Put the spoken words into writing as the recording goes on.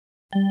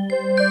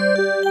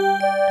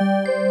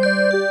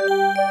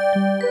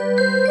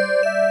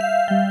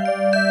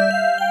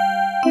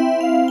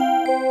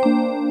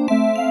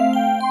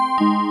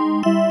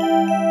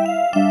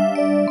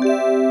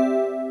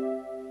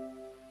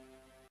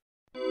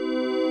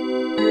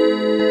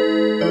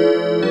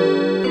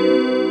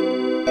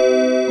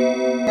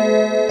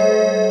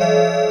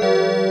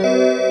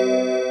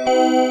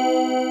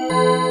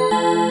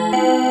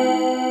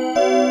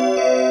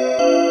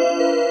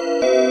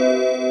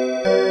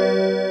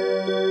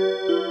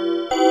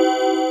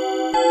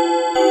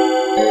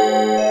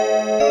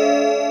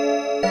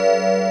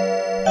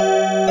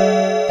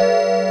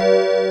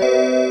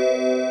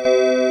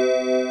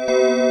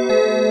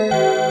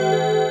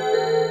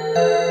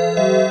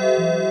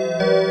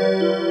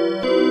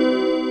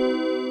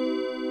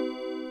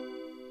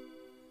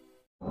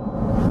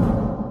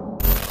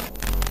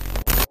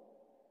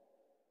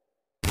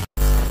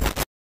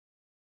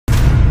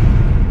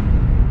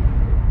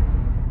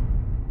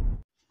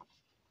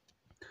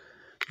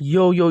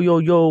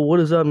Yo, what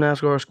is up,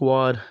 NASCAR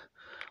squad?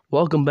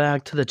 Welcome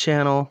back to the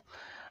channel.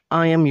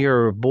 I am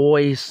your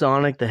boy,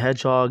 Sonic the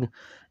Hedgehog,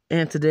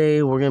 and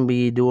today we're going to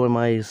be doing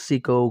my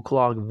Seiko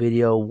clock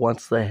video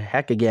once the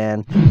heck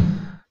again.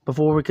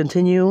 Before we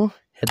continue,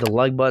 hit the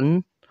like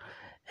button,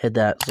 hit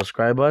that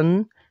subscribe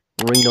button,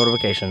 ring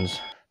notifications.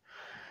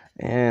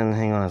 And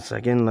hang on a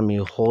second, let me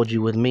hold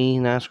you with me,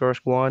 NASCAR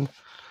squad.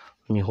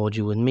 Let me hold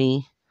you with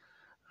me.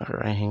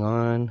 Alright, hang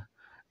on.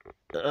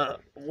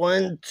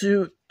 1,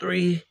 2,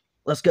 3,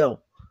 let's go.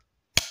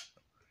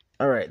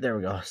 Alright, there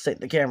we go. Sync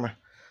the camera.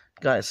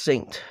 Got it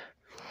synced.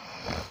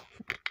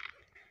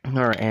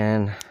 Alright,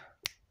 and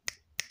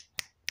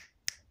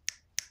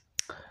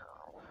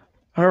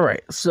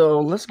alright, so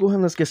let's go ahead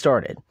and let's get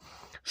started.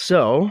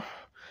 So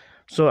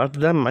after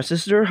that, my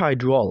sister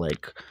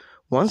Hydraulic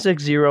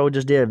 160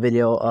 just did a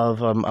video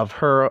of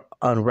her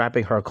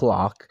unwrapping her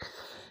clock.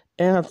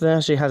 And after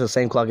that, she has the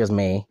same clock as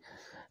me.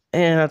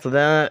 And after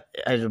that,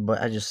 I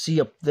just see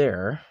up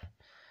there,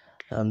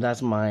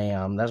 that's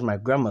my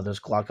grandmother's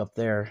clock up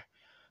there.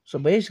 So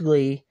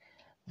basically,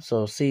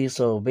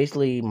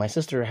 my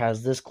sister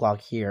has this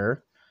clock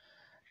here,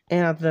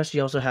 and after that,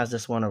 she also has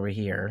this one over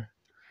here.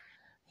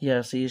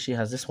 Yeah, see, she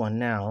has this one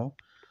now.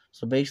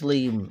 So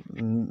basically,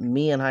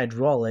 me and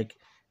Hydraulic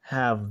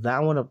have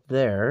that one up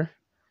there,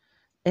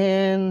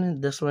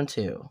 and this one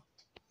too.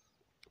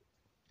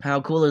 How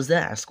cool is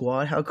that,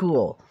 squad? How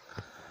cool!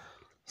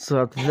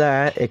 So after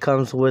that, it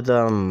comes with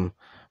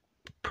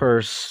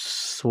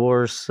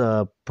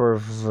Persuosa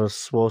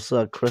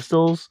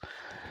crystals.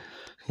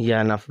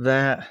 Yeah, and after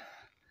that,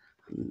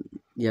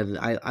 yeah,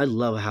 I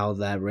love how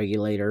that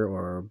regulator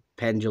or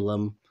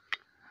pendulum,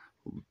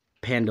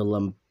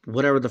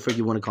 whatever the frick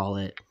you want to call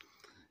it.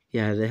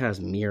 Yeah, it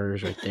has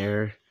mirrors right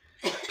there.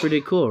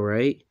 Pretty cool,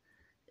 right?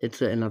 It's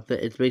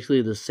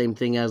basically the same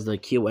thing as the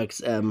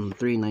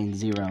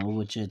QXM390,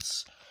 which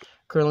it's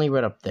currently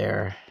right up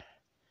there.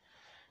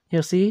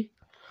 You see?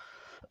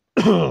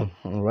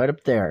 Right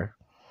up there.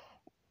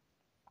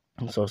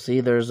 So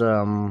see, there's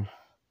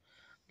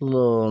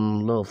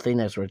little thing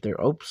that's right there.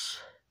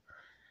 Oops.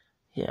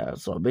 Yeah,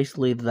 so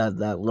basically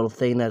that little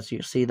thing that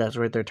you see that's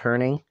right there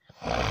turning.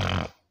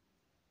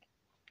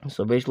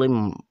 So basically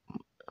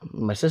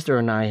my sister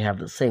and I have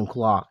the same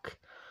clock.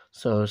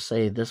 So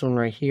say this one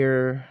right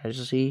here, as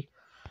you see,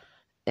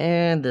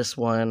 and this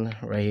one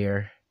right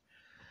here.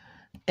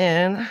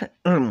 And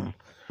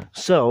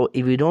so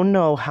if you don't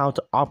know how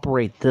to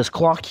operate this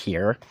clock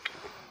here,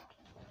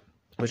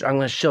 which I'm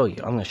going to show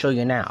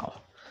you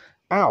now.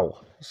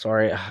 Ow!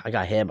 Sorry, I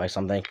got hit by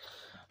something.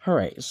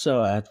 Alright,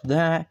 so at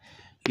that,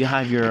 you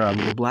have your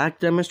black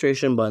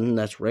demonstration button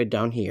that's right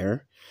down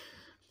here,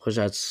 which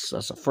that's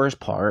the first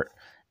part.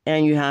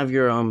 And you have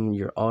your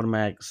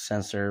automatic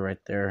sensor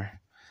right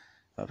there.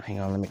 Oh, hang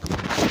on, let me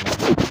close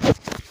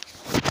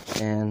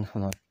this. And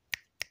hold on.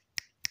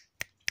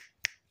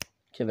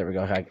 Okay, there we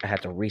go. I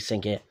had to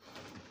resync it.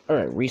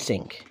 Alright,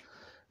 resync.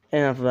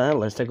 And after that,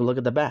 let's take a look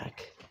at the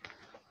back.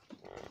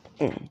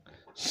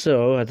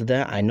 So after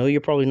that, I know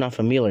you're probably not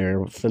familiar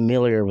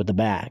with the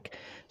back.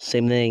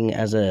 Same thing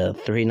as a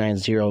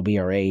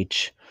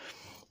 390BRH.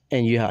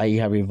 And you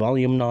have your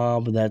volume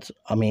knob.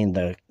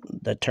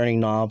 The turning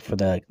knob for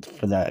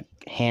the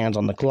hands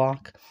on the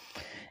clock.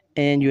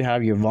 And you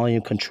have your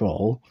volume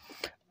control,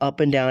 up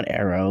and down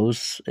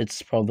arrows.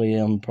 It's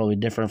probably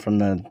different from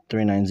the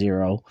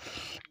 390.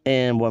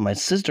 And what my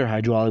sister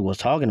Hydraulic was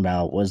talking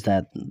about was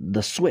that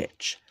the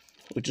switch,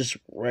 which is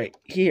right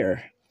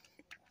here,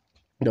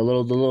 the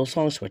little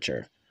song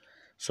switcher.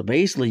 So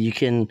basically, you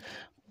can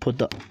put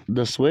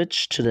the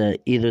switch to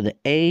either the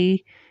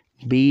A,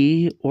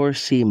 B, or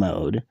C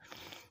mode.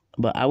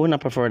 But I would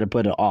not prefer to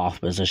put it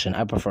off position.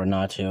 I prefer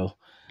not to.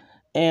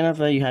 And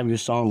after that, you have your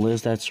song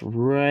list that's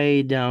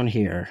right down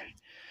here.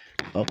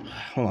 Oh,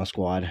 hold on,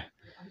 squad.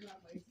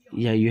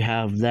 Yeah, you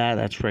have that.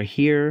 That's right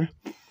here.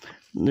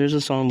 There's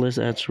a song list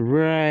that's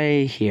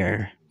right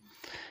here.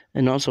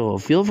 And also,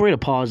 feel free to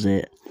pause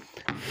it.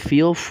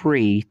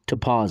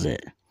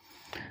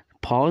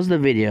 Pause the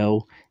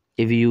video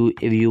if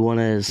you want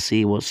to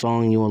see what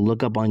song you want to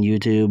look up on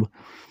YouTube,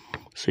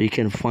 so you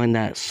can find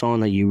that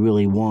song that you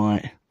really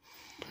want.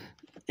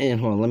 And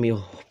hold on, let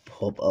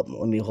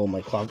me hold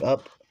my clock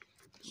up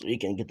so you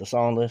can get the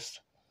song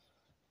list.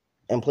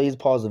 And please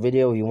pause the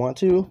video if you want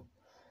to.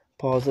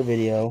 Pause the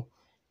video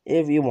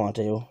if you want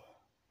to.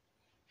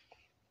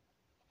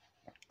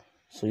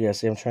 So yeah,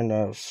 see, I'm trying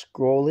to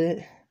scroll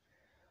it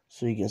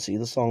so you can see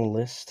the song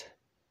list.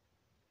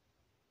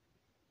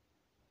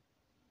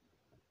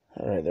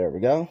 Alright, there we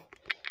go.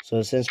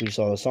 So since we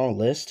saw the song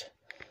list,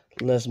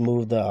 let's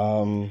move the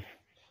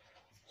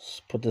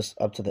let's put this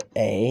up to the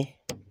A.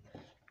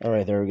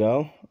 Alright, there we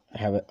go. I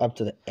have it up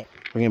to the A.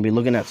 We're gonna be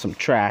looking at some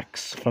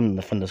tracks from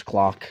this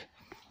clock.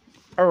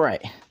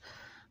 Alright.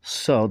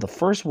 So the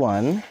first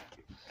one,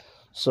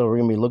 so we're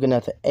gonna be looking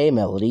at the A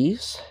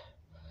melodies.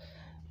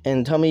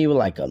 And tell me you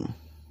like them.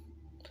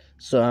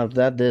 So after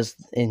that,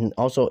 and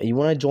also you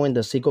want to join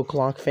the Seiko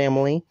clock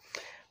family,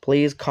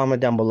 please comment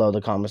down below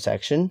the comment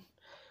section.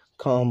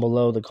 Comment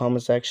below the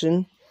comment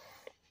section.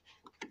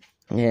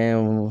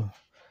 And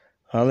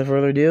without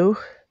further ado,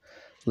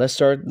 let's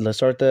start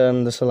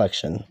the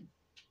selection.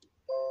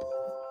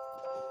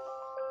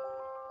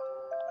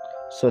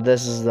 So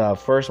this is the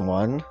first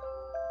one.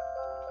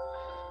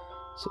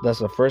 So that's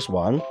the first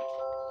one.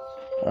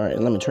 All right,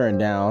 let me turn it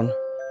down.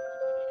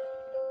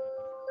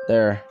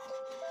 There.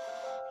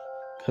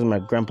 Because my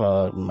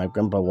grandpa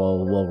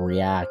will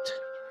react.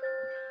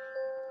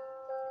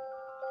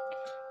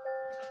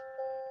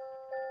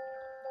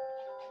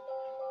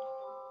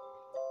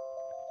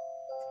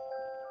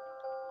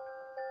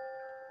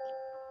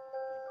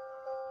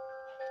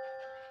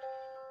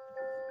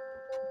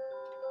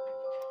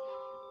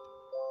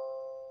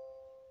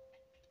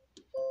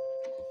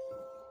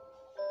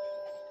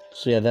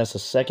 So yeah, that's the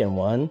second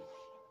one.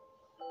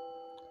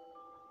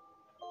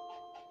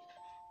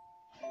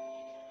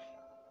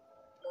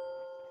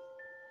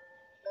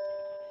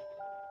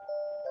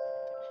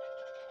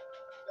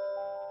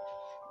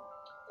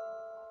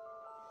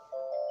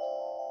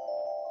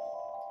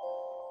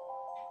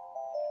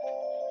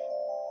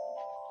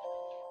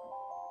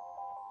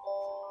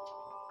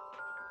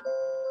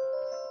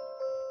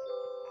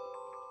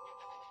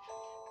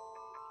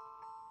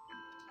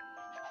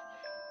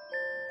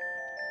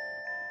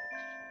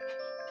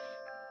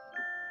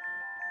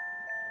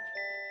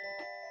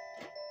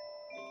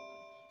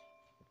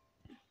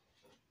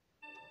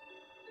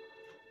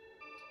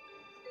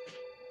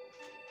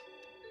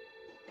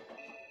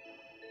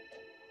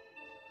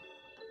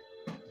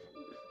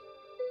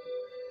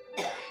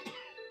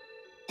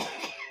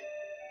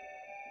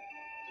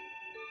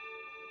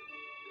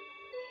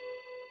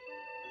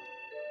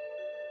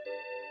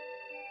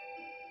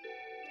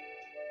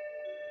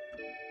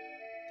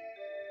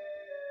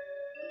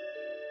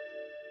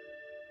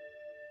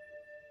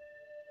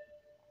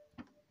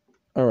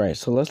 Alright,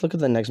 so let's look at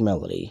the next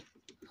melody.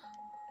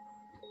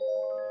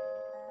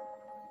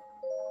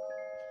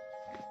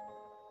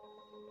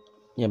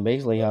 Yeah,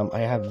 basically, I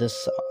have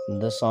this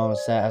song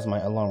set as my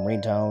alarm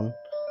ringtone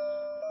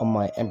on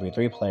my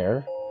MP3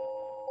 player.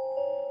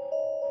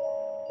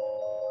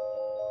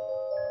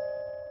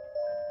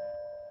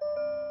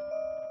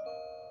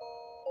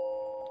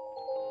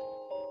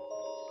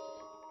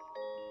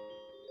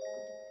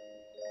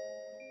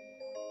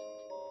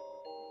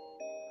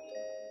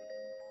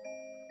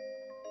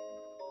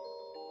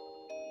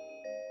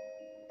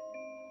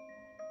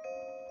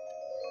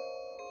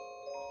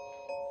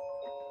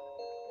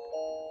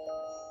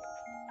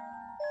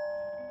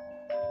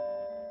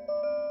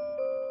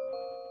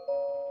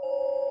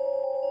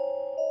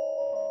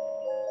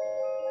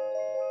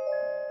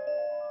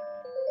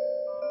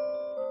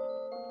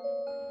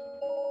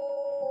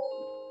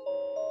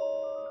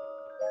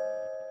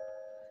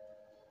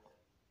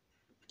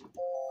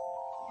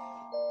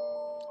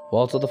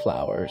 Waltz of the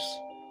Flowers.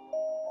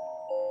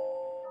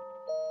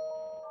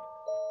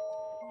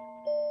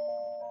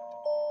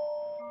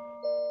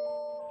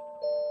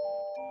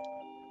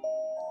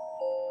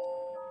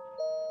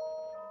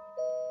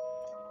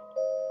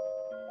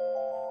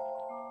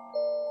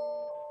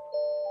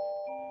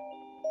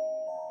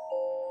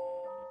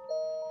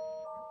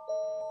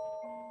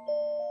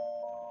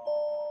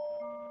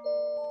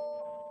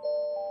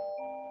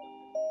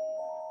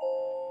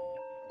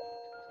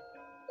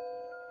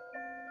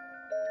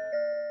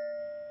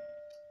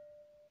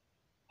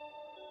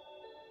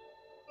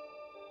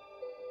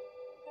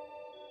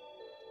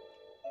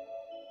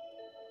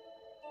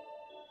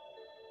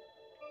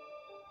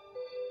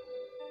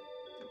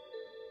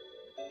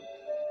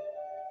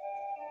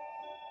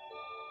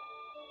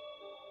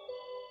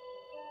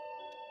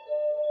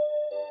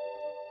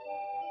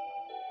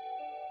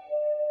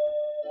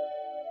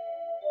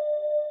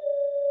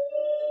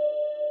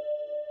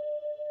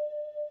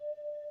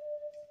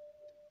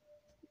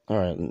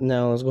 Alright,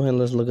 now let's go ahead and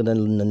let's look at the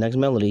next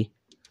melody.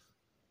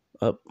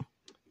 Up.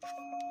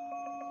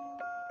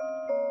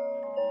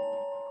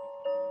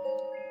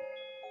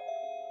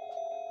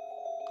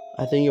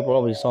 I think you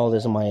probably saw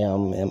this in my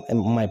in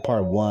my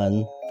part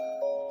one.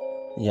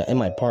 Yeah, in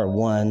my part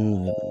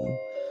one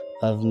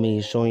of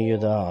me showing you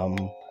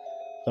the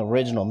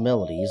original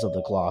melodies of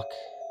the clock.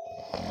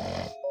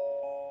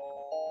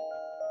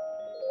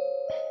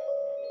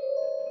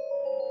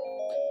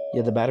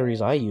 Yeah, the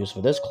batteries I use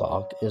for this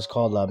clock is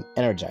called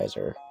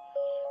Energizer,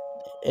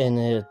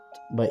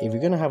 but if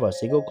you're gonna have a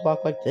Seiko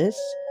clock like this,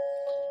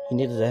 you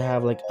need to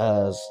have like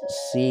a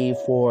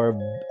C4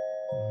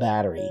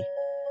 battery,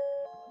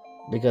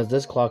 because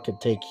this clock could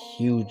take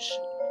huge.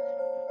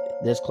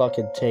 This clock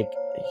could take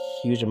a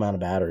huge amount of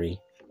battery.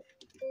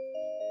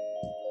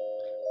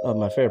 Oh,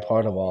 my favorite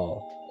part of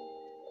all.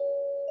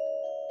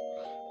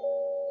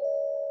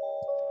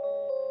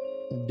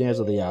 Dance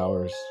of the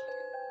hours.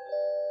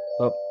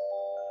 Oh,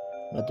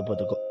 I have to put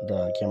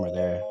the camera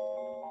there.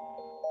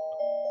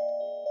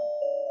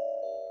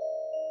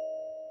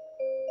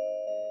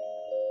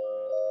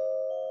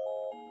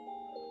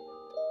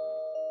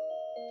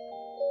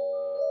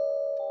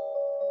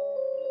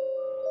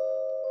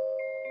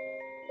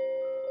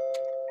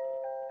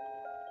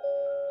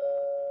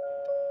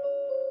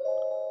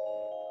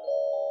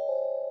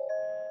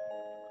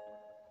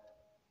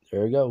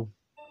 There we go.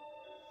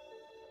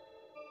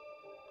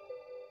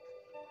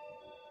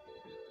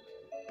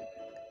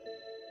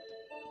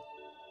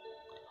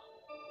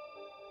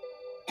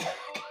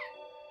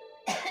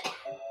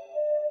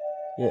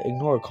 Yeah,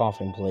 ignore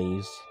coughing,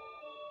 please.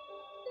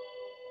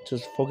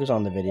 Just focus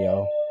on the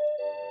video.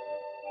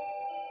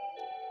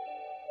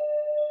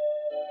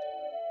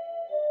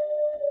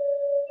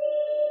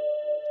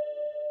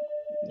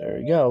 There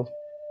we go.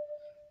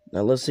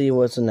 Now let's see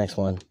what's the next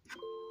one.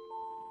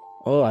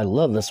 Oh, I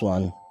love this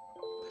one.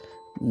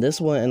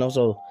 This one, and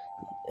also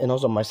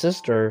my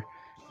sister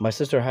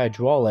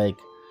Hydraulic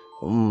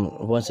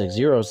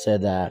 160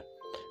 said that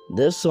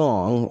this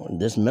song,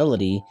 this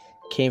melody,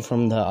 came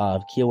from the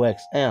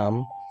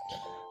QXM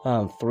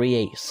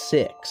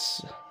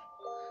 386.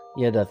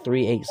 Yeah, the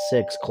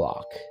 386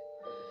 clock.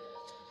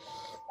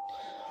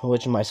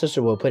 Which my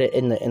sister will put it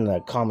in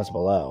the comments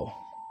below.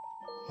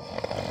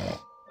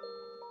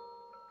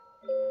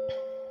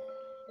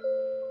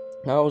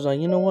 I was like,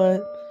 you know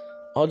what?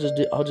 I'll just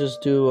do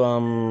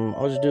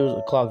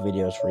clock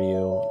videos for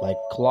you, like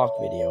clock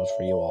videos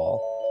for you all,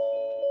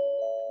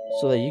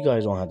 so that you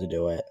guys don't have to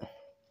do it.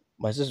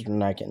 My sister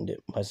and I can do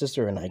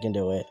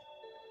it.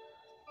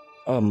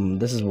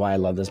 This is why I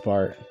love this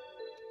part.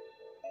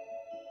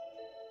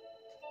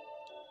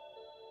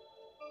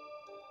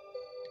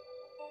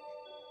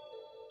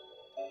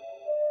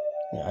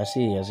 Yeah, I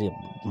see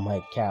my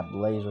cat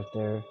Blaze right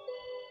there.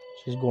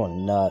 She's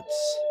going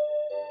nuts.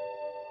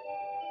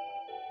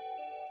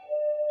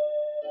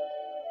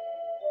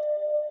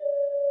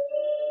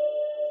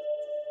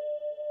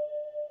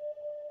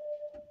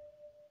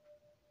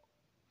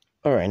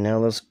 Alright, now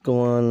let's go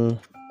on.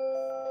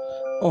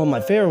 Oh, my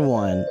favorite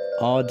one.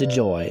 Ode to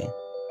Joy.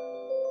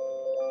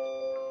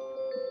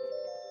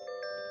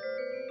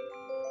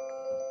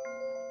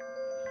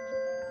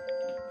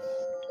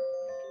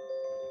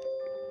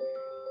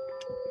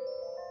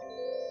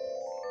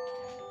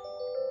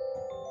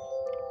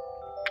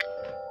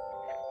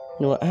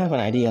 You know what? I have an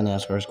idea,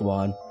 NASCAR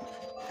Squad.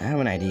 I have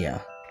an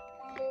idea.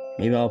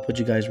 Maybe I'll put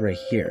you guys right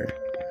here,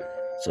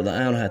 so that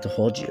I don't have to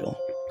hold you.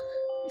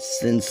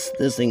 Since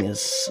this thing is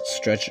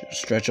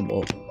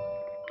stretchable,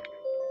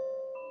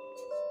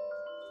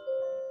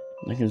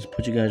 I can just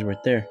put you guys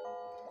right there.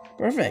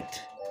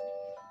 Perfect.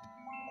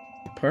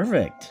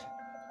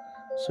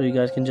 So you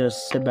guys can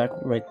just sit back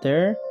right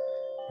there,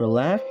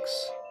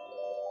 relax.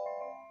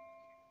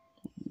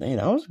 Hey,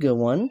 that was a good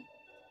one.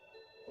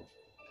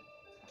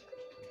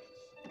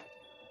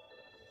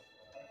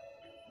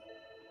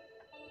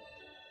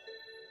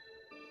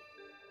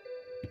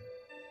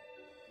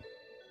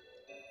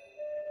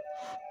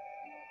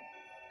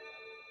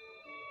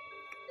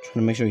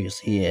 Trying to make sure you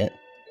see it.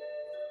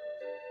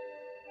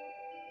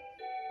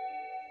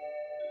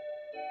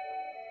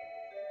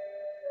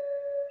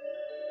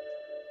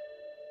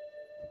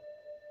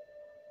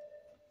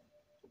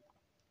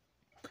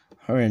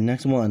 Alright,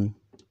 next one.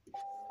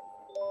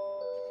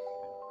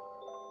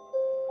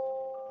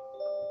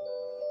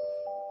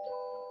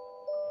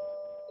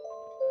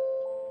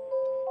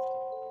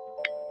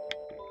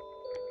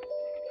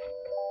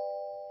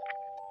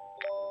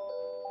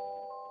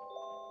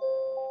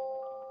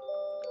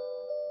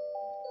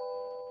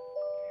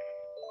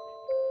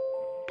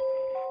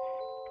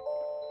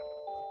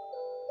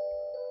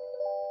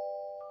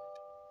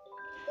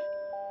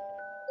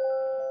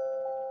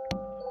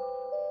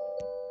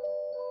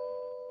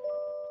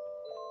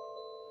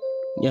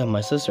 Yeah,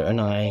 my sister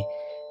and I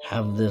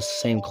have this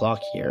same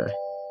clock here.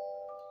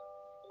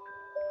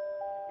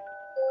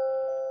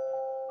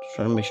 Just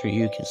trying to make sure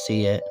you can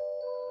see it.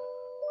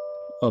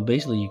 Well,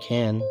 basically you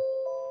can.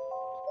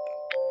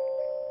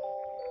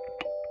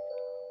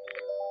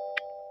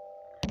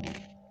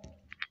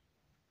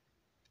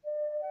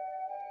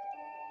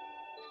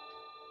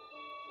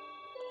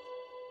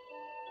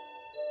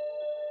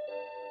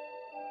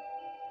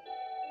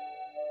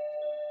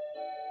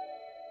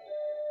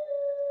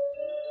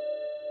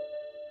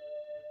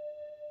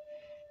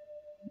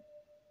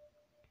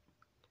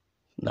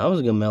 That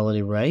was a good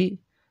melody, right?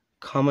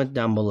 Comment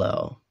down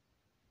below.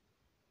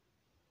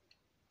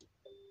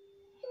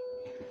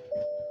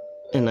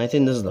 And I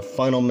think this is the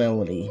final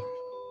melody.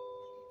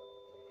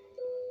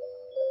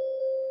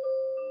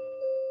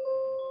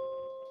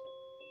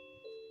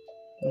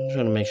 I'm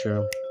trying to make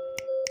sure.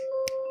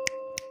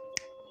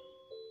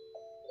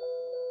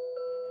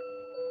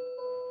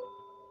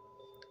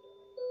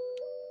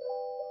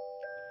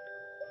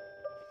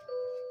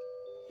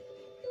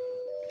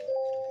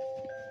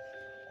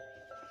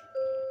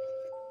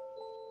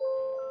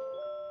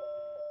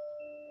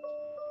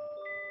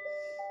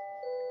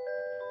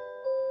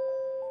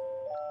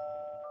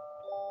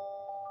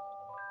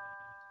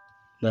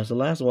 That's the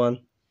last one.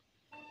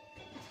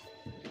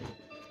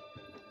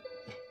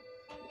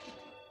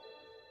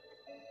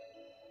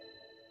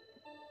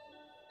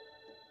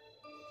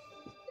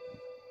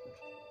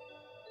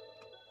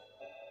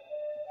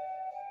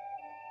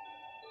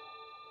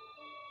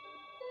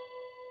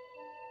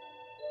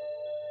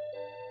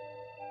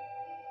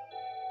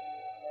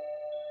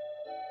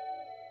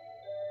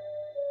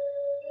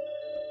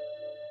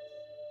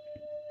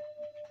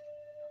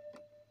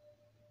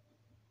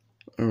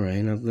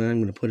 Alright, now then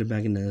I'm going to put it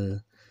back in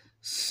the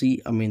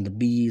the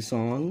B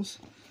songs.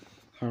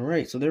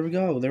 Alright, so there we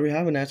go. There we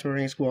have an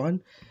Aspiring Squad.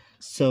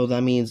 So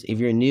that means if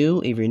you're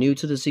new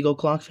to the Seiko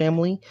Clock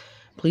family,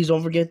 please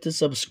don't forget to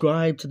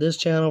subscribe to this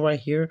channel right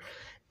here.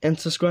 And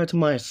subscribe to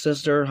my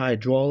sister,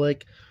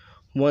 Hydraulic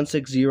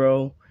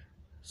 160.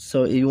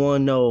 So if you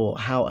want to know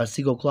how a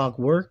Seiko Clock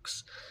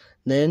works,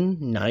 then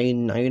now you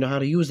know how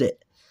to use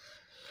it.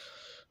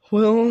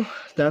 Well,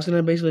 that's going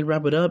to basically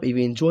wrap it up. If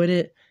you enjoyed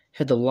it,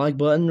 hit the like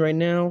button right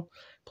now.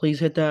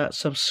 Please hit that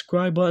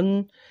subscribe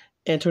button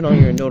and turn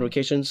on your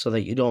notifications so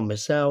that you don't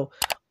miss out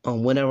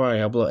on whenever I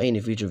upload any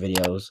future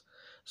videos.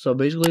 So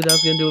basically,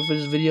 that's going to do it for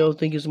this video.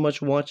 Thank you so much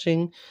for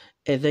watching,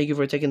 and thank you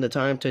for taking the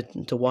time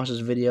to watch this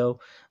video.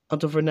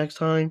 Until for next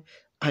time,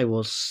 I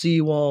will see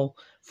you all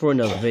for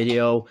another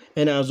video.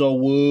 And as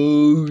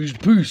always,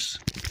 peace.